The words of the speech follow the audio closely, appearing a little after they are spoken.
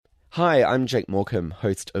Hi, I'm Jake Morecambe,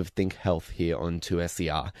 host of Think Health here on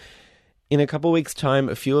 2SER. In a couple weeks' time,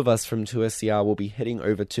 a few of us from 2SER will be heading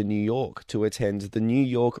over to New York to attend the New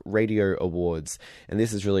York Radio Awards. And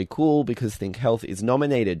this is really cool because Think Health is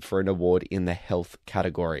nominated for an award in the health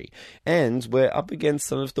category. And we're up against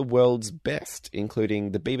some of the world's best,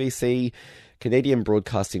 including the BBC, Canadian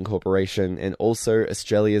Broadcasting Corporation, and also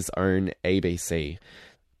Australia's own ABC.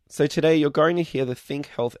 So today you're going to hear the Think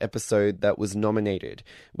Health episode that was nominated,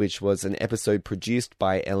 which was an episode produced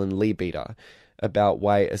by Ellen Leabeater, about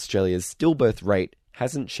why Australia's stillbirth rate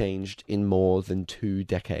hasn't changed in more than 2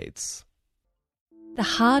 decades. The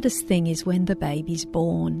hardest thing is when the baby's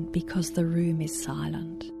born because the room is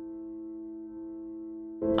silent.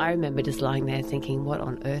 I remember just lying there thinking, what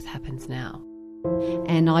on earth happens now?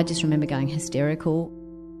 And I just remember going hysterical.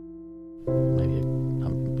 Maybe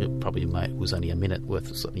it probably was only a minute worth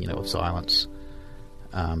of silence,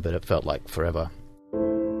 but it felt like forever.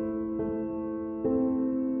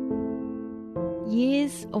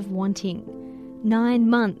 Years of wanting, 9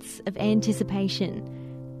 months of anticipation,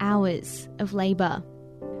 hours of labour,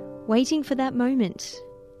 waiting for that moment,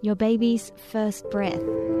 your baby's first breath.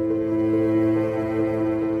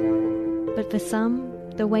 But for some,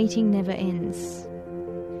 the waiting never ends.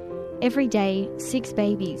 Every day, 6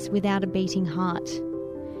 babies without a beating heart.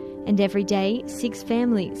 And every day, 6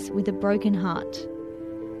 families with a broken heart.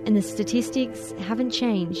 And the statistics haven't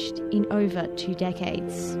changed in over 2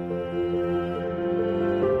 decades.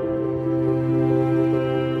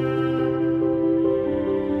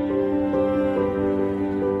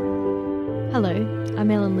 Hello,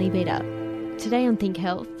 I'm Ellen Leabeater. Today on Think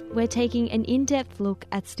Health, we're taking an in-depth look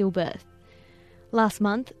at stillbirth. Last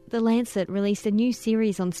month, The Lancet released a new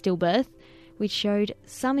series on stillbirth, which showed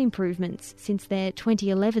some improvements since their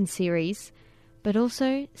 2011 series, but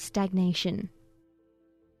also stagnation.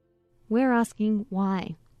 We're asking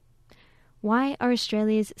why. Why are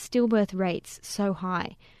Australia's stillbirth rates so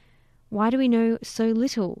high? Why do we know so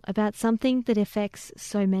little about something that affects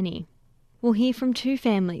so many? We'll hear from 2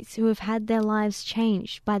 families who have had their lives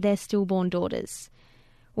changed by their stillborn daughters.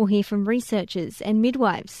 We'll hear from researchers and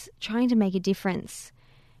midwives trying to make a difference.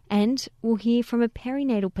 And we'll hear from a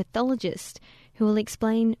perinatal pathologist who will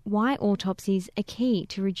explain why autopsies are key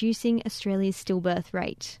to reducing Australia's stillbirth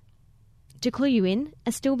rate. To clue you in, a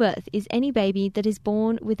stillbirth is any baby that is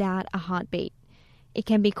born without a heartbeat. It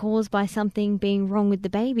can be caused by something being wrong with the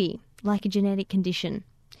baby, like a genetic condition.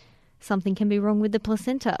 Something can be wrong with the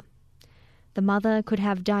placenta. The mother could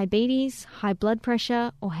have diabetes, high blood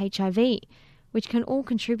pressure, or HIV, which can all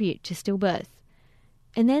contribute to stillbirth.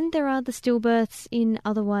 And then there are the stillbirths in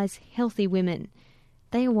otherwise healthy women.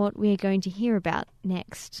 They are what we are going to hear about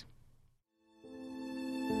next.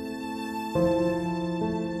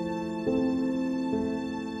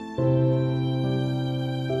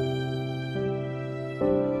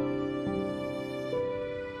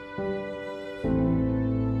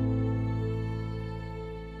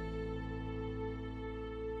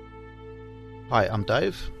 Hi, I'm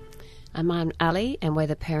Dave. And I'm Ali, and we're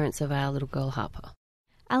the parents of our little girl Harper.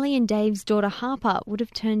 Ali and Dave's daughter Harper would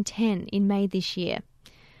have turned 10 in May this year.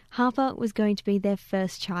 Harper was going to be their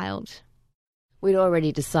first child. We'd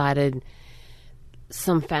already decided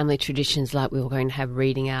some family traditions, like we were going to have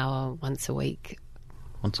reading hour once a week.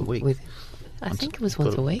 Once a week? I think it was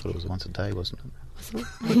once a week. I thought it was once a day, wasn't it?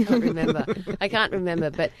 I can't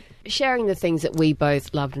remember. But sharing the things that we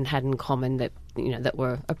both loved and had in common that that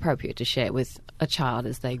were appropriate to share with a child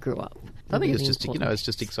as they grew up. I think it's just it's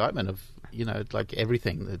just excitement of like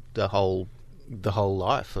everything, the whole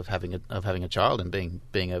life of having a child and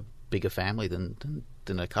being a bigger family than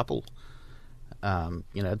a couple.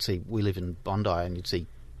 I'd see, we live in Bondi, and you'd see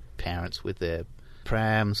parents with their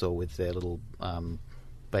prams or with their little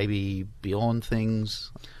baby Bjorn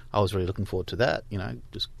things. I was really looking forward to that,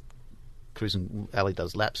 just cruising. Ali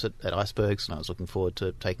does laps at icebergs, and I was looking forward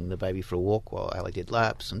to taking the baby for a walk while Ali did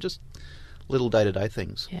laps, and just little day-to-day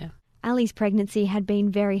things. Yeah. Ali's pregnancy had been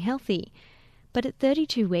very healthy, but at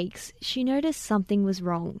 32 weeks, she noticed something was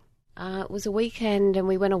wrong. It was a weekend, and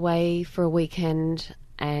we went away for a weekend,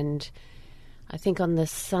 and I think on the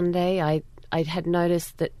Sunday I had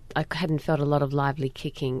noticed that I hadn't felt a lot of lively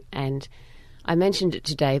kicking, and I mentioned it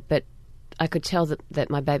to Dave, but I could tell that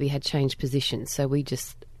my baby had changed positions, so we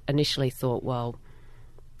just initially thought, well,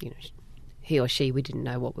 he or she, we didn't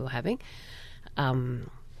know what we were having,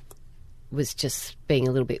 was just being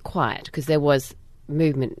a little bit quiet, because there was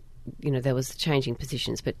movement, there was changing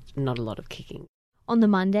positions, but not a lot of kicking. On the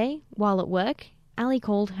Monday, while at work, Ali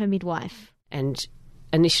called her midwife. And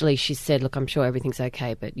initially she said, look, I'm sure everything's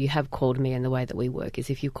okay, but you have called me, and the way that we work is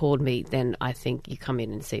if you called me, then I think you come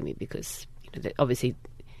in and see me, because obviously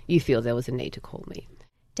you feel there was a need to call me.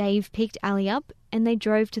 Dave picked Ali up and they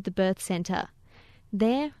drove to the birth centre.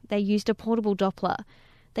 There, they used a portable Doppler.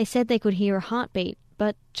 They said they could hear a heartbeat,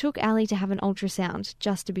 but took Ali to have an ultrasound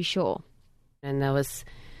just to be sure. And there was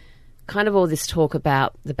kind of all this talk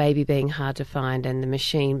about the baby being hard to find and the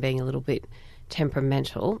machine being a little bit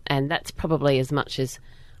temperamental, and that's probably as much as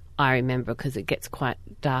I remember, because it gets quite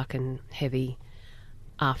dark and heavy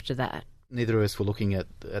after that. Neither of us were looking at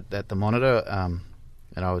the monitor,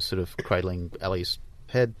 and I was sort of cradling Ali's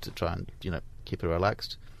head to try and, keep her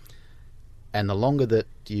relaxed. And the longer that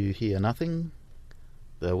you hear nothing,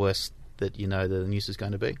 the worse that the news is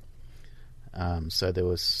going to be. So there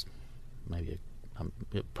was maybe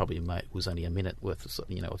it was only a minute worth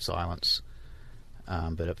of silence,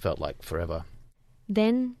 but it felt like forever.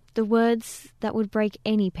 Then the words that would break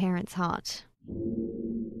any parent's heart.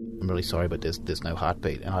 I'm really sorry, but there's no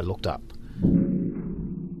heartbeat. And I looked up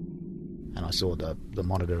and I saw the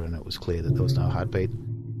monitor, and it was clear that there was no heartbeat.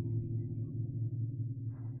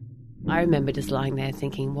 I remember just lying there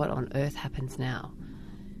thinking, what on earth happens now?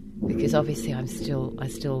 Because obviously I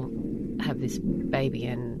still have this baby,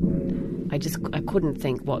 and I couldn't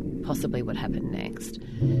think what possibly would happen next.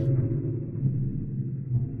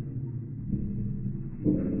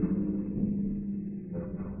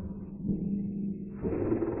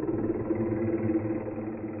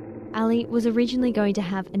 Ali was originally going to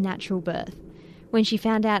have a natural birth. When she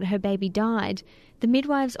found out her baby died, the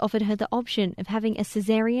midwives offered her the option of having a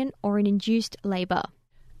caesarean or an induced labour.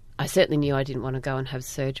 I certainly knew I didn't want to go and have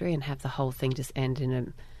surgery and have the whole thing just end in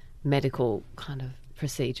a medical kind of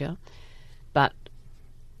procedure. But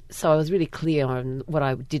so I was really clear on what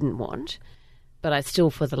I didn't want, but I still,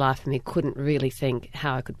 for the life of me, couldn't really think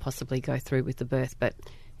how I could possibly go through with the birth, but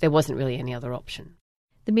there wasn't really any other option.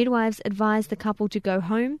 The midwives advised the couple to go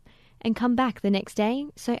home and come back the next day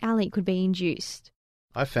so Ali could be induced.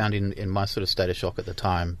 I found in my sort of state of shock at the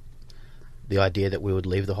time, the idea that we would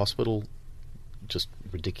leave the hospital just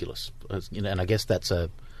ridiculous. And I guess that's a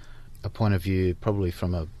point of view probably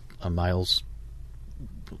from a male's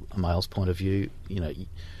point of view.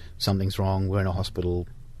 Something's wrong, we're in a hospital,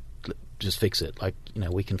 just fix it.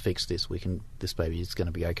 We can fix this. This baby is going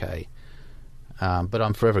to be okay. But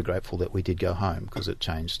I'm forever grateful that we did go home, because it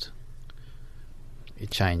changed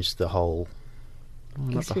the whole...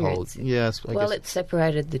 Not the whole... Yes. Well, it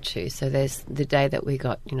separated the two. So there's the day that we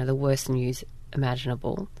got, the worst news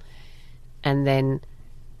imaginable. And then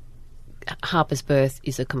Harper's birth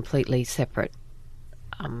is a completely separate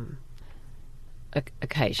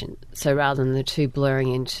occasion. So rather than the two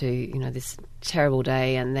blurring into, this terrible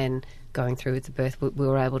day and then going through with the birth, we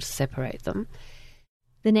were able to separate them.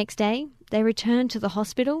 The next day, they returned to the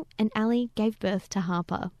hospital and Ali gave birth to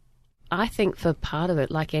Harper. I think for part of it,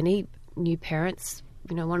 like any new parents,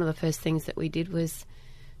 one of the first things that we did was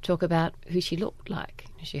talk about who she looked like.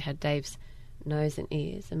 She had Dave's nose and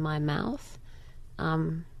ears and my mouth.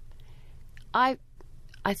 I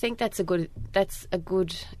think that's a good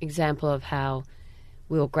example of how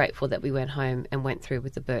we were grateful that we went home and went through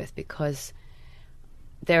with the birth, because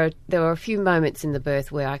there were a few moments in the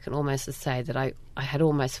birth where I can almost say that I had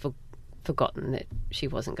almost forgotten that she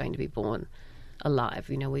wasn't going to be born alive.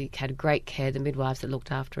 We had great care. The midwives that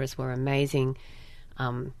looked after us were amazing.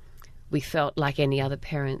 We felt like any other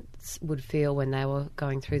parents would feel when they were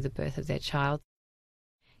going through the birth of their child.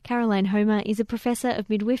 Caroline Homer is a professor of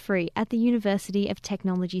midwifery at the University of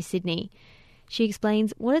Technology, Sydney. She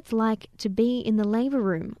explains what it's like to be in the labour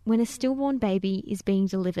room when a stillborn baby is being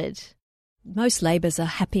delivered. Most labours are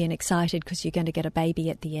happy and excited because you're going to get a baby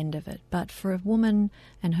at the end of it. But for a woman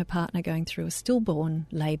and her partner going through a stillborn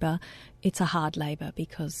labour, it's a hard labour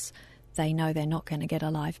because they know they're not going to get a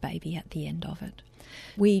live baby at the end of it.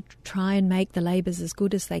 We try and make the labours as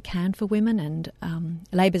good as they can for women, and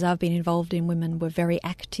labours I've been involved in, women were very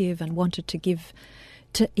active and wanted to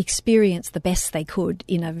experience the best they could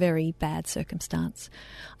in a very bad circumstance.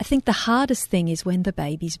 I think the hardest thing is when the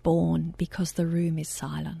baby's born, because the room is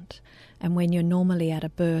silent. And when you're normally at a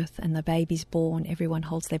birth and the baby's born, everyone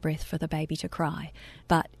holds their breath for the baby to cry.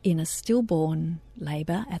 But in a stillborn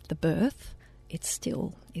labour at the birth, it's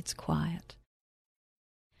still, it's quiet.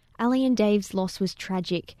 Ali and Dave's loss was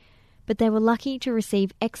tragic, but they were lucky to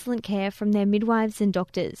receive excellent care from their midwives and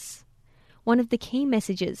doctors. One of the key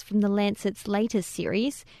messages from The Lancet's latest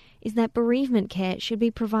series is that bereavement care should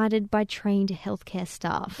be provided by trained healthcare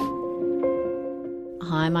staff.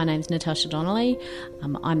 Hi, my name's Natasha Donnelly.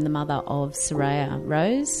 I'm the mother of Soraya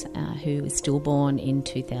Rose, who was stillborn in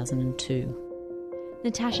 2002.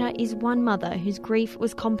 Natasha is one mother whose grief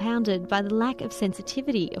was compounded by the lack of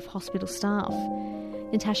sensitivity of hospital staff.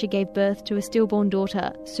 Natasha gave birth to a stillborn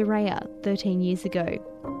daughter, Soraya, 13 years ago.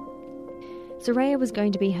 Soraya was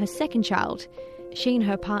going to be her second child. She and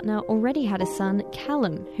her partner already had a son,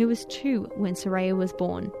 Callum, who was 2 when Soraya was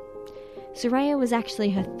born. Soraya was actually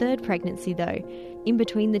her third pregnancy though. In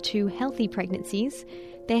between the 2 healthy pregnancies,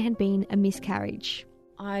 there had been a miscarriage.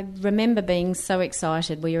 I remember being so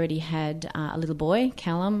excited. We already had a little boy,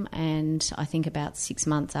 Callum, and I think about 6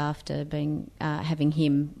 months after having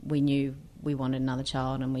him, we knew we wanted another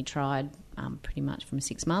child, and we tried pretty much from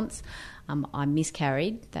 6 months. I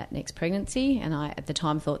miscarried that next pregnancy, and I at the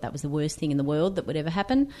time thought that was the worst thing in the world that would ever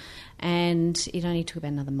happen. And it only took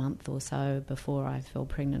about another month or so before I fell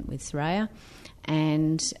pregnant with Soraya.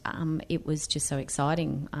 And it was just so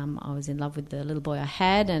exciting. I was in love with the little boy I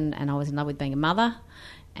had, and I was in love with being a mother.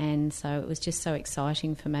 And so it was just so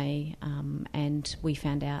exciting for me. And we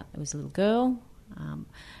found out it was a little girl.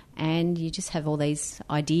 And you just have all these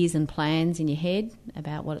ideas and plans in your head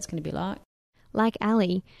about what it's going to be like. Like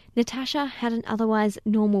Ali, Natasha had an otherwise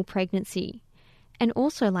normal pregnancy. And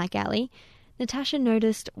also like Ali, Natasha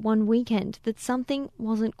noticed one weekend that something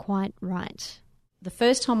wasn't quite right. The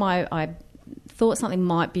first time I thought something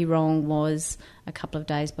might be wrong was a couple of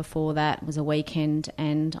days before that. It was a weekend,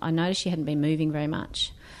 and I noticed she hadn't been moving very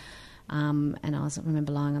much. And I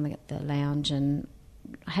remember lying on the lounge, and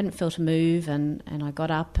I hadn't felt a move, and I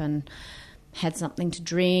got up and had something to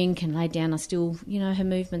drink and laid down. I still, her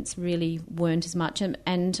movements really weren't as much.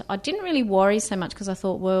 And I didn't really worry so much because I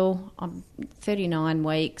thought, well, I'm 39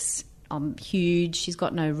 weeks, I'm huge, she's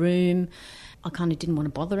got no room. I kind of didn't want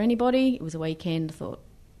to bother anybody. It was a weekend, I thought,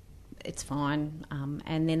 it's fine.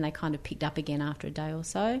 And then they kind of picked up again after a day or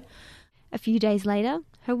so. A few days later,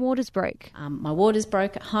 her waters broke. My waters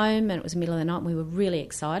broke at home, and it was the middle of the night, and we were really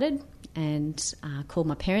excited, and called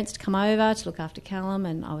my parents to come over to look after Callum,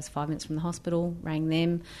 and I was 5 minutes from the hospital, rang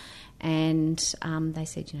them, and they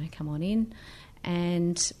said, come on in,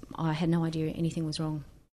 and I had no idea anything was wrong.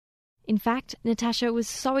 In fact, Natasha was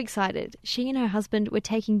so excited, she and her husband were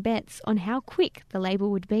taking bets on how quick the labour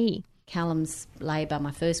would be. Callum's labour,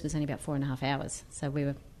 my first, was only about 4.5 hours, so we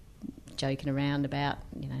were joking around about,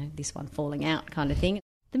 this one falling out kind of thing.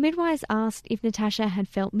 The midwives asked if Natasha had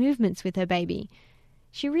felt movements with her baby.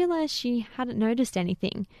 She realised she hadn't noticed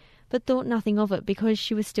anything, but thought nothing of it because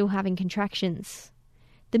she was still having contractions.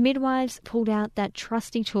 The midwives pulled out that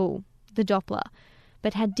trusty tool, the Doppler,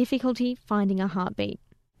 but had difficulty finding a heartbeat.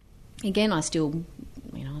 Again, I still,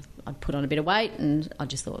 I'd put on a bit of weight, and I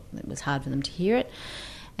just thought it was hard for them to hear it.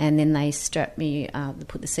 And then they strapped me, they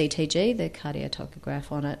put the CTG, the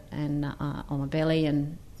cardiotachograph, on it, and on my belly,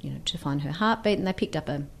 and to find her heartbeat. And they picked up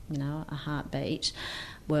a heartbeat.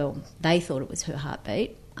 Well, they thought it was her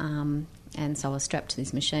heartbeat, and so I was strapped to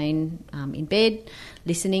this machine in bed,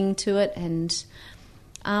 listening to it. And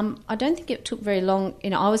I don't think it took very long.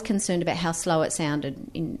 I was concerned about how slow it sounded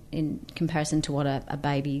in comparison to what a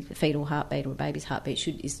fetal heartbeat or a baby's heartbeat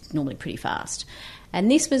is normally pretty fast. And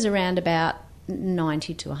this was around about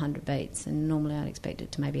 90 to 100 beats, and normally I'd expect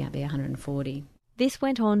it to maybe be 140. This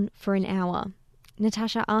went on for an hour.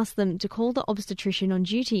 Natasha asked them to call the obstetrician on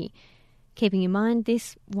duty, keeping in mind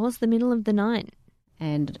this was the middle of the night.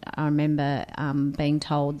 And I remember being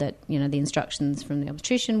told that, the instructions from the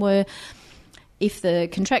obstetrician were, if the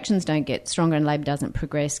contractions don't get stronger and labour doesn't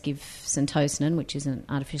progress, give syntocinon, which is an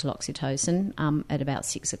artificial oxytocin, at about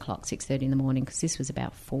 6 o'clock, 6:30 in the morning, because this was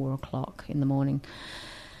about 4 o'clock in the morning.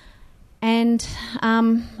 And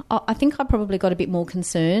I think I probably got a bit more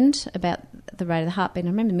concerned about the rate of the heartbeat. I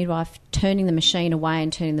remember the midwife turning the machine away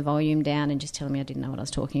and turning the volume down and just telling me I didn't know what I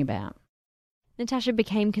was talking about. Natasha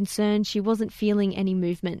became concerned she wasn't feeling any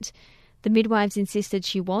movement. The midwives insisted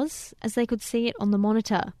she was, as they could see it on the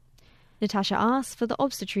monitor. Natasha asked for the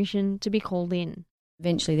obstetrician to be called in.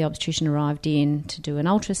 Eventually the obstetrician arrived in to do an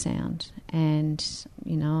ultrasound, and,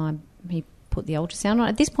 he put the ultrasound on.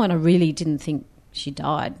 At this point I really didn't think she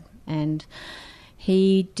died. And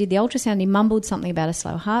he did the ultrasound, he mumbled something about a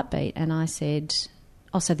slow heartbeat, and I said,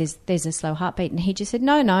 oh, so there's a slow heartbeat? And he just said,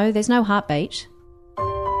 no, there's no heartbeat.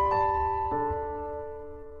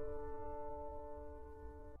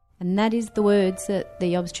 And that is the words that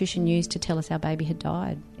the obstetrician used to tell us our baby had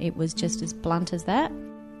died. It was just as blunt as that.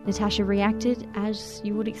 Natasha reacted as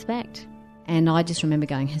you would expect. And I just remember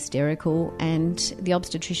going hysterical, and the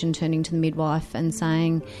obstetrician turning to the midwife and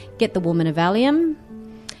saying, get the woman a Valium.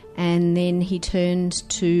 And then he turned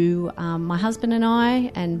to my husband and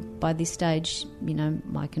I, and by this stage,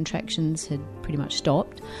 my contractions had pretty much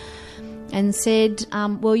stopped, and said,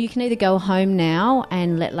 well, you can either go home now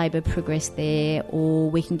and let labour progress there, or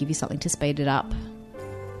we can give you something to speed it up.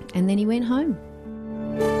 And then he went home.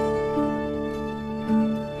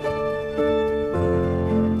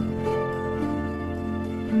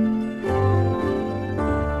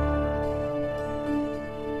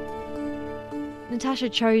 Natasha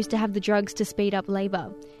chose to have the drugs to speed up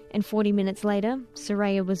labour, and 40 minutes later,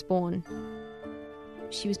 Soraya was born.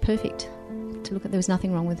 She was perfect to look at. There was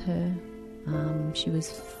nothing wrong with her. She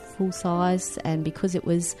was full size, and because it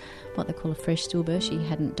was what they call a fresh stillbirth, she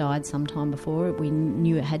hadn't died some time before. We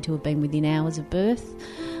knew it had to have been within hours of birth.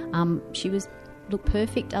 She looked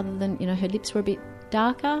perfect, other than, her lips were a bit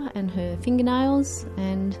darker and her fingernails,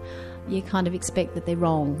 and you kind of expect that they're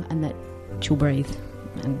wrong and that she'll breathe,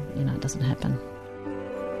 and it doesn't happen.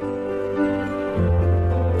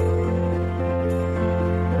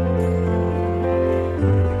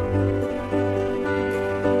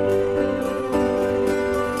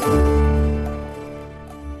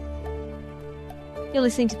 You're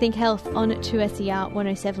listening to Think Health on 2SER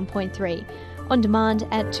 107.3, on demand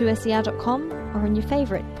at 2ser.com or on your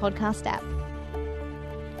favourite podcast app.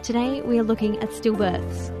 Today we are looking at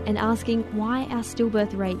stillbirths and asking why our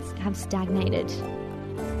stillbirth rates have stagnated.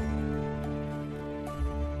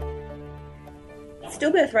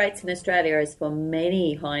 Stillbirth rates in Australia, as for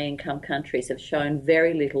many high-income countries, have shown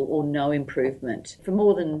very little or no improvement for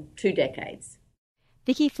more than 2 decades.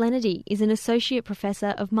 Vicky Flenady is an Associate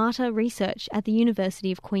Professor of Mater Research at the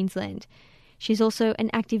University of Queensland. She's also an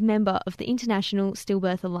active member of the International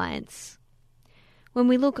Stillbirth Alliance. When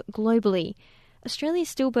we look globally, Australia's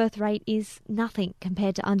stillbirth rate is nothing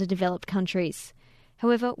compared to underdeveloped countries.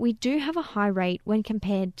 However, we do have a high rate when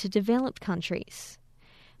compared to developed countries.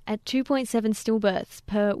 At 2.7 stillbirths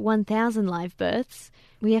per 1,000 live births,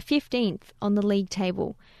 we are 15th on the league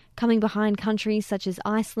table, coming behind countries such as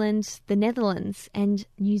Iceland, the Netherlands and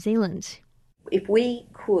New Zealand. If we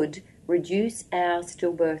could reduce our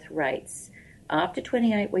stillbirth rates after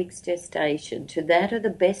 28 weeks gestation to that of the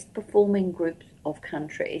best performing group of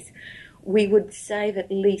countries, we would save,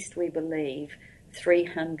 at least we believe,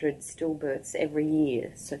 300 stillbirths every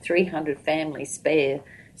year. So 300 families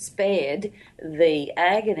spared the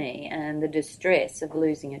agony and the distress of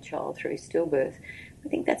losing a child through stillbirth. I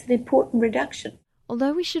think that's an important reduction.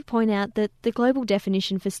 Although we should point out that the global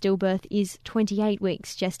definition for stillbirth is 28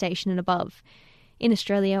 weeks gestation and above. In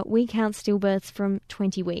Australia, we count stillbirths from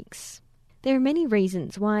 20 weeks. There are many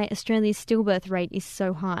reasons why Australia's stillbirth rate is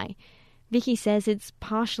so high. Vicky says it's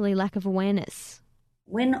partially lack of awareness.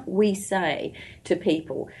 When we say to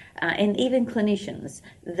people, and even clinicians,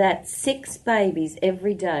 that 6 babies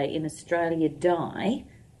every day in Australia die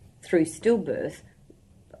through stillbirth,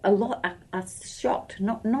 a lot are shocked,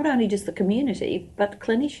 not only just the community, but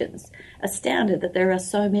clinicians, astounded that there are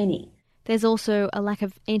so many. There's also a lack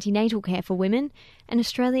of antenatal care for women, and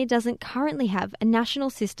Australia doesn't currently have a national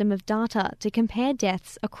system of data to compare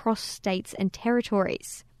deaths across states and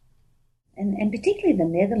territories. And particularly the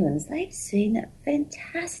Netherlands, they've seen a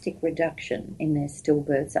fantastic reduction in their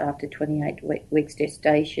stillbirths after 28 weeks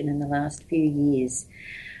gestation in the last few years.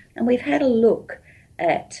 And we've had a look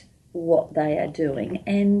at what they are doing.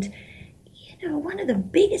 And, one of the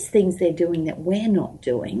biggest things they're doing that we're not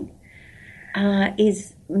doing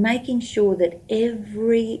is making sure that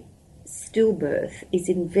every stillbirth is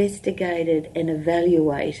investigated and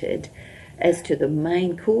evaluated as to the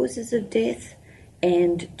main causes of death,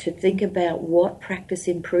 and to think about what practice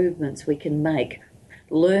improvements we can make,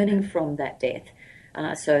 learning from that death,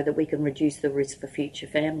 so that we can reduce the risk for future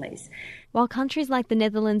families. While countries like the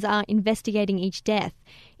Netherlands are investigating each death,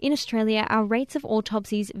 in Australia our rates of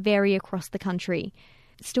autopsies vary across the country.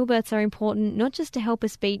 Stillbirths are important not just to help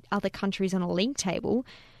us beat other countries on a league table,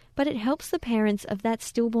 but it helps the parents of that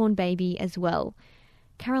stillborn baby as well.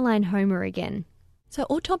 Caroline Homer again. So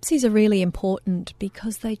autopsies are really important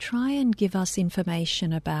because they try and give us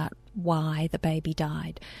information about why the baby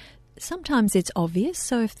died. Sometimes it's obvious,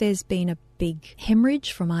 so if there's been a big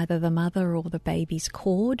hemorrhage from either the mother or the baby's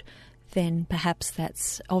cord, then perhaps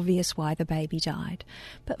that's obvious why the baby died.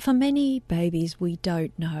 But for many babies we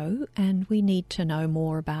don't know, and we need to know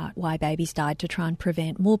more about why babies died to try and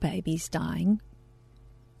prevent more babies dying,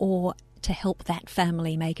 or to help that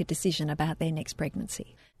family make a decision about their next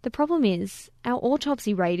pregnancy. The problem is, our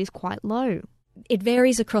autopsy rate is quite low. It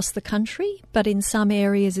varies across the country, but in some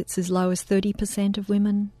areas it's as low as 30% of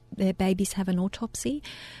women, their babies have an autopsy.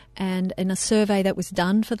 And in a survey that was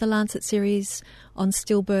done for the Lancet series on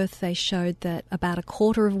stillbirth, they showed that about a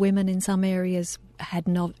quarter of women in some areas had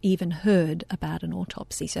not even heard about an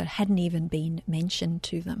autopsy, so it hadn't even been mentioned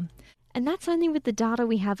to them. And that's only with the data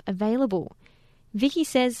we have available. Vicky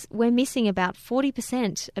says we're missing about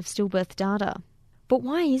 40% of stillbirth data. But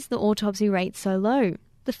why is the autopsy rate so low?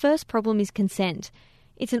 The first problem is consent.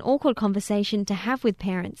 It's an awkward conversation to have with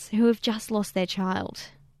parents who have just lost their child.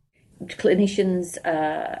 Clinicians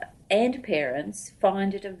and parents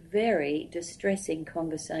find it a very distressing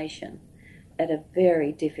conversation at a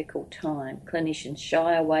very difficult time. Clinicians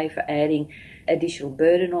shy away for adding additional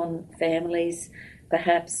burden on families,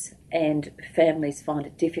 perhaps, and families find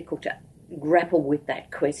it difficult to grapple with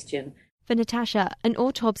that question. For Natasha, an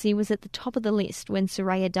autopsy was at the top of the list when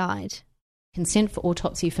Soraya died. Consent for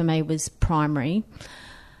autopsy for me was primary,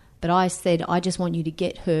 but I said, I just want you to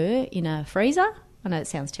get her in a freezer. I know it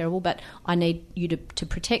sounds terrible, but I need you to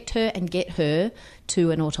protect her and get her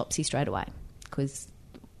to an autopsy straight away, because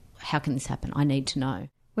how can this happen? I need to know.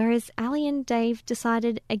 Whereas Ali and Dave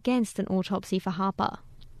decided against an autopsy for Harper.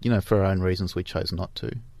 You know, for our own reasons, we chose not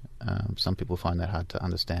to. Some people find that hard to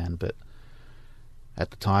understand, but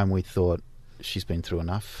at the time we thought she's been through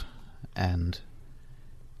enough, and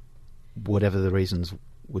whatever the reasons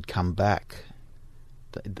would come back,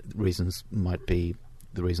 the reasons might be,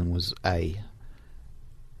 the reason was A,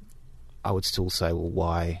 I would still say, well,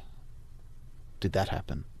 why did that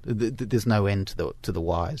happen? There's no end to the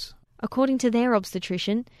whys. According to their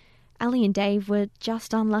obstetrician, Ali and Dave were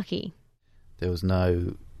just unlucky. There was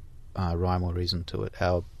no rhyme or reason to it.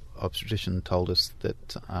 Our obstetrician told us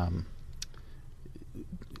that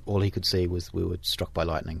all he could see was we were struck by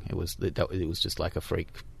lightning. It was just like a freak,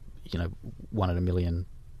 one in a million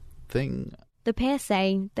thing. The pair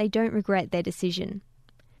say they don't regret their decision.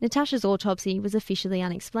 Natasha's autopsy was officially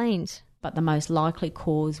unexplained. But the most likely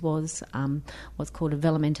cause was what's called a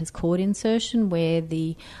velamentous cord insertion, where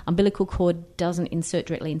the umbilical cord doesn't insert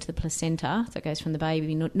directly into the placenta, so it goes from the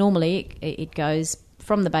baby. Normally it goes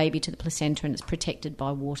from the baby to the placenta and it's protected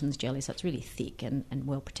by Wharton's jelly, so it's really thick and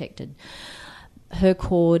well protected. Her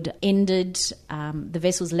cord ended, the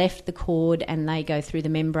vessels left the cord and they go through the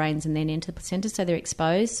membranes and then enter the placenta, so they're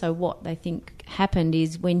exposed. So what they think happened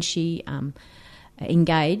is when she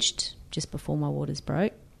engaged, just before my waters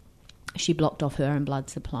broke, she blocked off her own blood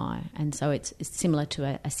supply. And so it's similar to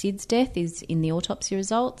a SIDS death is in the autopsy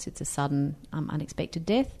results. It's a sudden, unexpected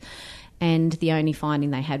death. And the only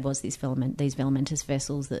finding they had was these velamentous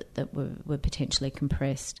vessels that were potentially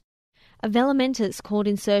compressed. A velamentous cord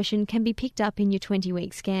insertion can be picked up in your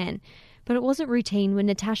 20-week scan, but it wasn't routine when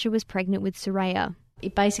Natasha was pregnant with Soraya.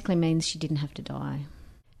 It basically means she didn't have to die.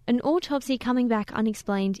 An autopsy coming back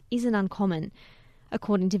unexplained isn't uncommon.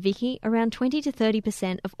 According to Vicky, around 20 to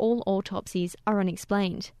 30% of all autopsies are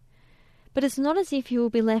unexplained. But it's not as if you will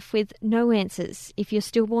be left with no answers if your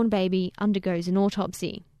stillborn baby undergoes an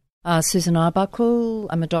autopsy. Susan Arbuckle.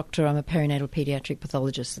 I'm a doctor. I'm a perinatal paediatric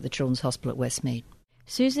pathologist at the Children's Hospital at Westmead.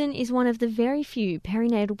 Susan is one of the very few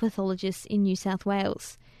perinatal pathologists in New South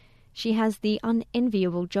Wales. She has the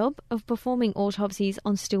unenviable job of performing autopsies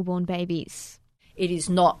on stillborn babies. It is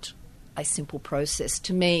not a simple process.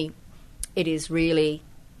 To me, it is really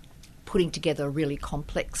putting together a really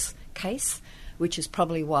complex case, which is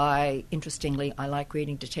probably why, interestingly, I like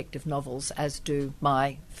reading detective novels, as do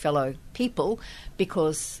my fellow people,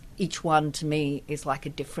 because each one to me is like a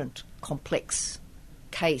different complex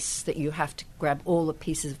case that you have to grab all the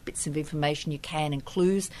bits of information you can and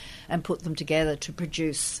clues and put them together to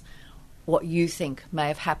produce what you think may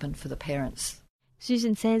have happened for the parents.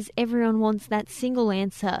 Susan says everyone wants that single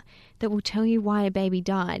answer that will tell you why a baby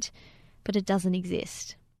died, but it doesn't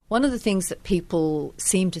exist. One of the things that people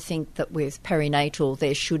seem to think that with perinatal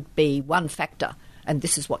there should be one factor, and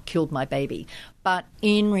this is what killed my baby. But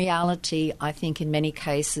in reality, I think in many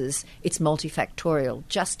cases it's multifactorial,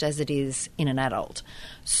 just as it is in an adult.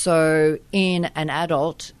 So in an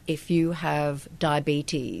adult, if you have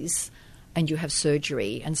diabetes and you have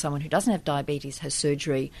surgery, and someone who doesn't have diabetes has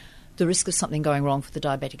surgery, the risk of something going wrong for the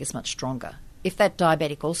diabetic is much stronger. If that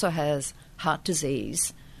diabetic also has heart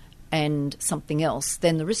disease and something else,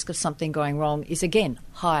 then the risk of something going wrong is again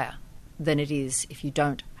higher than it is if you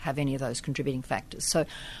don't have any of those contributing factors. So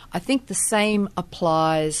I think the same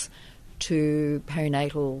applies to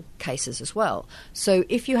perinatal cases as well. So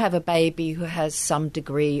if you have a baby who has some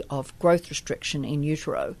degree of growth restriction in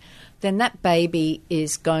utero, then that baby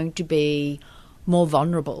is going to be more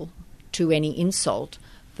vulnerable to any insult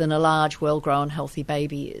than a large, well-grown, healthy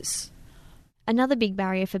baby is. Another big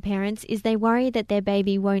barrier for parents is they worry that their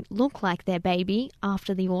baby won't look like their baby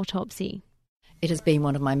after the autopsy. It has been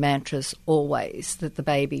one of my mantras always that the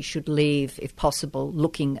baby should leave, if possible,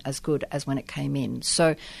 looking as good as when it came in.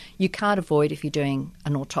 So you can't avoid, if you're doing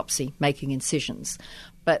an autopsy, making incisions.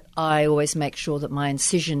 But I always make sure that my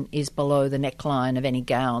incision is below the neckline of any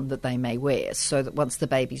gown that they may wear, so that once the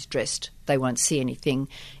baby's dressed, they won't see anything.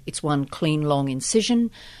 It's one clean, long incision.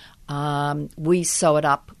 We sew it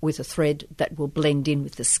up with a thread that will blend in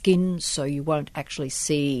with the skin, so you won't actually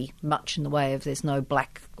see much in the way of there's no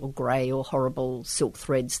black or grey or horrible silk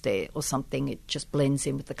threads there or something. It just blends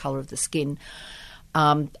in with the colour of the skin.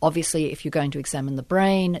 Obviously, if you're going to examine the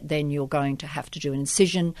brain, then you're going to have to do an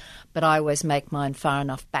incision, but I always make mine far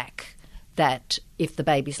enough back that if the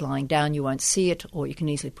baby's lying down, you won't see it, or you can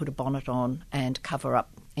easily put a bonnet on and cover up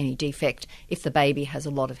any defect. If the baby has a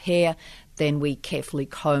lot of hair, then we carefully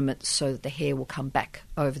comb it so that the hair will come back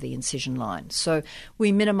over the incision line. So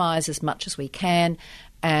we minimise as much as we can,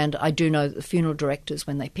 and I do know that the funeral directors,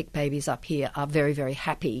 when they pick babies up here, are very, very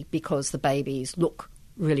happy because the babies look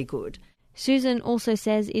really good. Susan also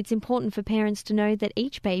says it's important for parents to know that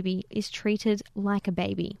each baby is treated like a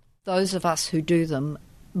baby. Those of us who do them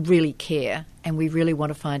really care, and we really want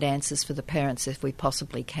to find answers for the parents if we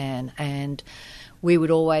possibly can. And we would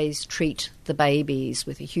always treat the babies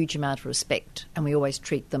with a huge amount of respect, and we always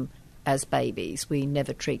treat them as babies. We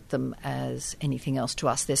never treat them as anything else to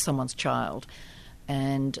us. They're someone's child.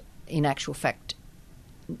 And in actual fact,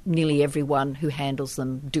 nearly everyone who handles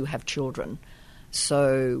them do have children.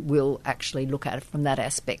 So we'll actually look at it from that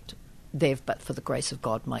aspect. There, but for the grace of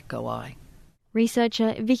God might go I.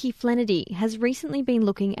 Researcher Vicky Flenady has recently been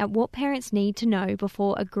looking at what parents need to know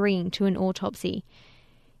before agreeing to an autopsy.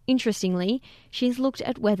 Interestingly, she's looked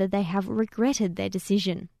at whether they have regretted their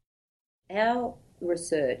decision. Our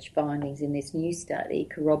research findings in this new study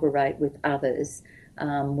corroborate with others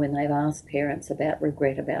when they've asked parents about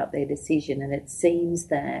regret about their decision, and it seems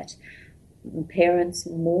that parents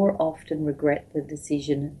more often regret the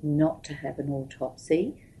decision not to have an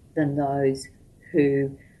autopsy than those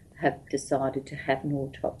who have decided to have an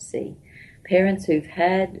autopsy. Parents who've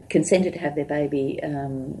consented to have their baby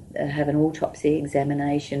have an autopsy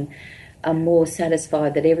examination are more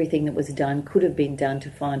satisfied that everything that was done could have been done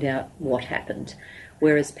to find out what happened.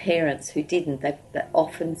 Whereas parents who didn't, they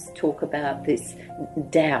often talk about this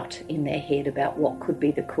doubt in their head about what could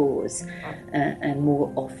be the cause, and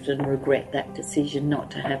more often regret that decision not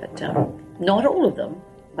to have it done. Not all of them,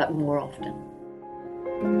 but more often.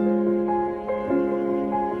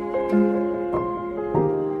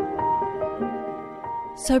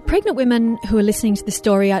 So pregnant women who are listening to the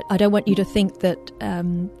story, I don't want you to think that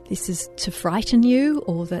this is to frighten you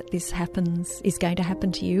or that this is going to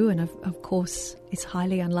happen to you. And of course, it's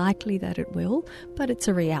highly unlikely that it will, but it's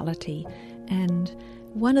a reality. And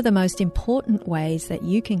one of the most important ways that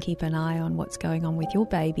you can keep an eye on what's going on with your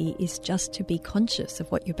baby is just to be conscious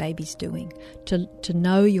of what your baby's doing, to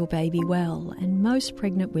know your baby well. And most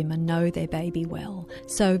pregnant women know their baby well.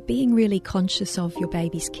 So being really conscious of your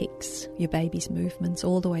baby's kicks, your baby's movements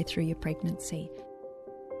all the way through your pregnancy.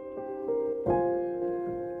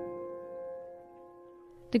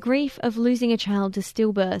 The grief of losing a child to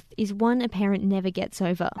stillbirth is one a parent never gets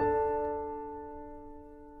over.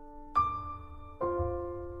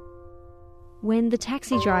 When the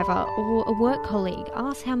taxi driver or a work colleague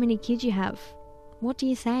asks how many kids you have, what do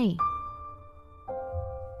you say?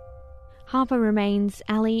 Harper remains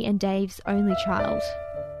Ali and Dave's only child.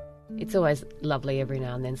 It's always lovely every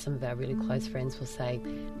now and then. Some of our really close friends will say,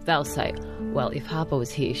 well, if Harper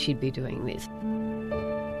was here, she'd be doing this.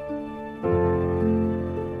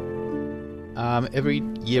 Every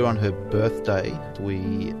year on her birthday,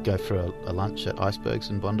 we go for a lunch at Icebergs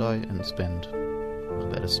in Bondi and spend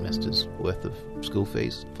about a semester's worth of school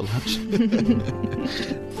fees for lunch.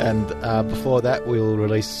 And before that, we'll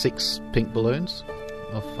release 6 pink balloons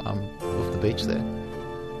off the beach there.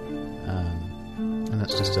 And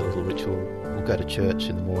that's just a little ritual. We'll go to church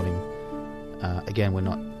in the morning. Again, we're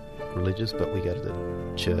not religious, but we go to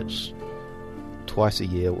the church twice a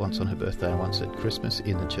year, once on her birthday and once at Christmas,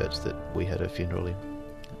 in the church that we had her funeral in.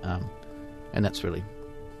 And that's a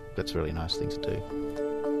really nice thing to do.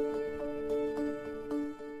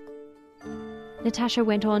 Natasha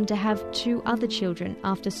went on to have 2 other children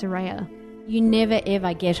after Soraya. You never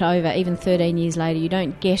ever get over, even 13 years later, you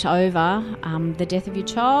don't get over the death of your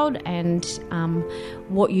child, and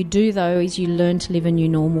what you do though is you learn to live a new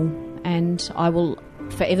normal, and I will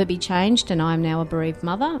forever be changed, and I'm now a bereaved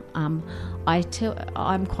mother. I'm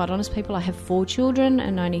quite honest, people, I have 4 children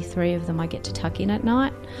and only 3 of them I get to tuck in at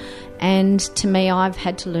night. And to me, I've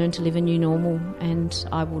had to learn to live a new normal, and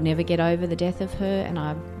I will never get over the death of her, and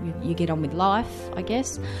you get on with life, I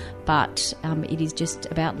guess. But it is just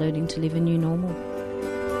about learning to live a new normal.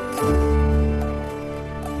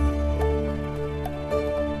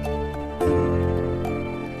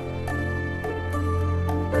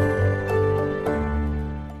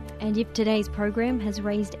 And if today's program has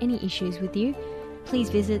raised any issues with you, please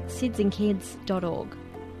visit sidsandkids.org.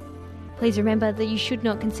 Please remember that you should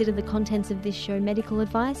not consider the contents of this show medical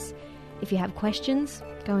advice. If you have questions,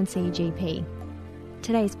 go and see your GP.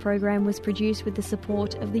 Today's program was produced with the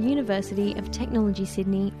support of the University of Technology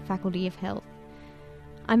Sydney Faculty of Health.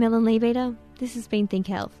 I'm Ellen Leabeater. This has been Think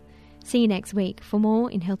Health. See you next week for more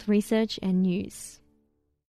in health research and news.